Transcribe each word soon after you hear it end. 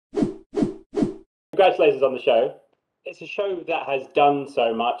congratulations on the show. It's a show that has done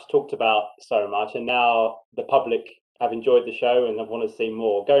so much, talked about so much, and now the public have enjoyed the show and want to see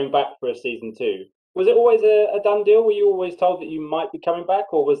more. Going back for a season 2, was it always a done deal? Were you always told that you might be coming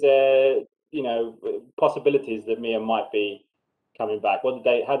back, or was there, possibilities that Mia might be coming back?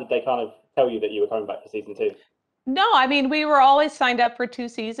 How did they kind of tell you that you were coming back for season 2? No, I mean, we were always signed up for 2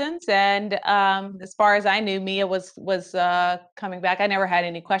 seasons, and as far as I knew, Mia was coming back. I never had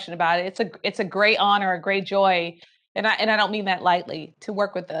any question about it. It's a great honor, a great joy, and I don't mean that lightly, to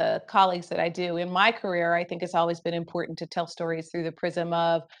work with the colleagues that I do. In my career, I think it's always been important to tell stories through the prism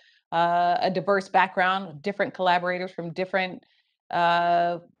of a diverse background, different collaborators from different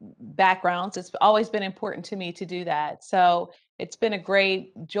backgrounds. It's always been important to me to do that. So it's been a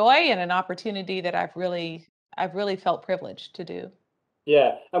great joy and an opportunity that I've really felt privileged to do.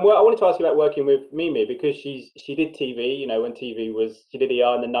 Yeah, and I wanted to ask you about working with Mimi because she did TV. When she did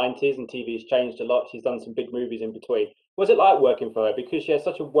ER in the '90s, and TV's changed a lot. She's done some big movies in between. Was it like working for her? Because she has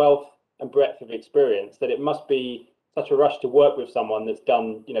such a wealth and breadth of experience that it must be such a rush to work with someone that's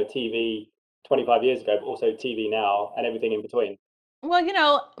done TV 25 years ago, but also TV now and everything in between.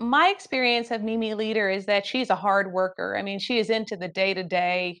 Well, my experience of Mimi Leader is that she's a hard worker. I mean, she is into the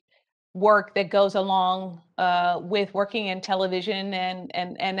day-to-day work that goes along with working in television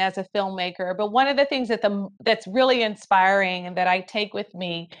and as a filmmaker. But one of the things that's really inspiring and that I take with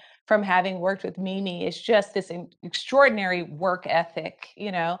me from having worked with Mimi is just this extraordinary work ethic.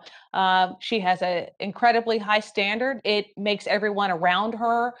 She has an incredibly high standard. It makes everyone around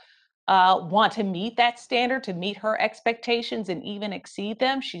her want to meet that standard, to meet her expectations and even exceed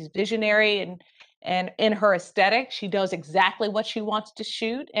them. She's visionary and in her aesthetic, she knows exactly what she wants to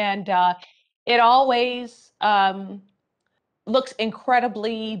shoot, and it always looks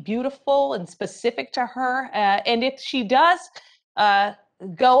incredibly beautiful and specific to her. And if she does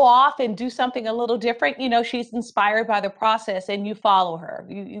go off and do something a little different, she's inspired by the process, and you follow her.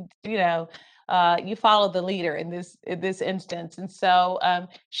 You follow the leader in this instance, and so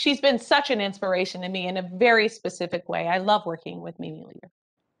she's been such an inspiration to me in a very specific way. I love working with Mimi Leader.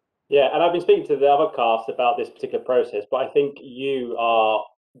 Yeah, and I've been speaking to the other cast about this particular process, but I think you are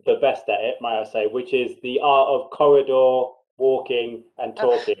the best at it, may I say, which is the art of corridor walking and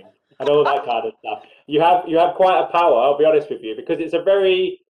talking and all that kind of stuff. You have quite a power, I'll be honest with you, because it's a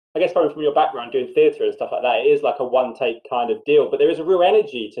very, I guess, coming from your background doing theatre and stuff like that, it is like a one take kind of deal, but there is a real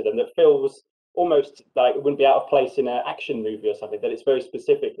energy to them that feels almost like it wouldn't be out of place in an action movie or something, that it's very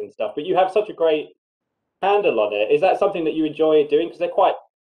specific and stuff. But you have such a great handle on it. Is that something that you enjoy doing? Because they're quite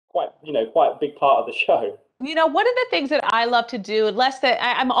quite a big part of the show. One of the things that I love to do, less that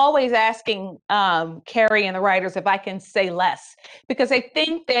I'm always asking Carrie and the writers if I can say less, because I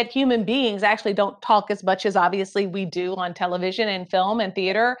think that human beings actually don't talk as much as obviously we do on television and film and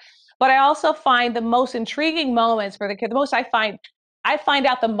theater. But I also find the most intriguing moments for the most I find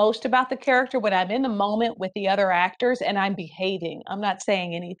out the most about the character when I'm in the moment with the other actors and I'm behaving. I'm not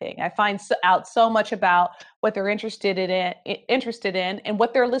saying anything. I find out so much about what they're interested in and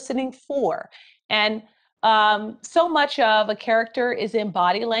what they're listening for. And so much of a character is in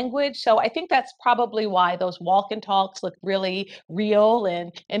body language. So I think that's probably why those walk and talks look really real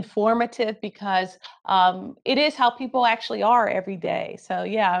and informative, because it is how people actually are every day. So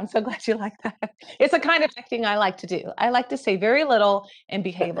yeah, I'm so glad you like that. It's the kind of acting I like to do. I like to say very little and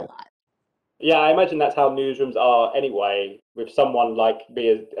behave a lot. Yeah, I imagine that's how newsrooms are anyway, with someone like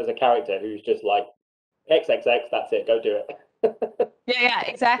me as a character who's just like XXX, that's it, go do it. Yeah,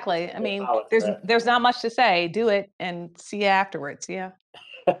 exactly. I mean, there's not much to say. Do it and see you afterwards. Yeah.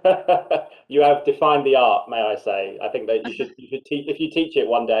 You have defined the art, may I say. I think that you should teach, if you teach it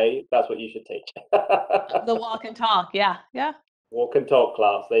one day, that's what you should teach. The walk and talk. Yeah, yeah. Walk and talk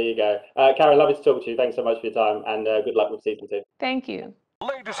class. There you go. Carrell, lovely to talk to you. Thanks so much for your time, and good luck with season 2. Thank you.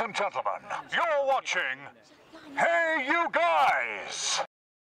 Ladies and gentlemen, you're watching Hey You Guys.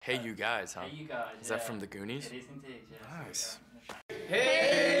 Hey You Guys, huh? Hey, you guys. Is that from the Goonies? It is indeed, yes. Nice. Hey!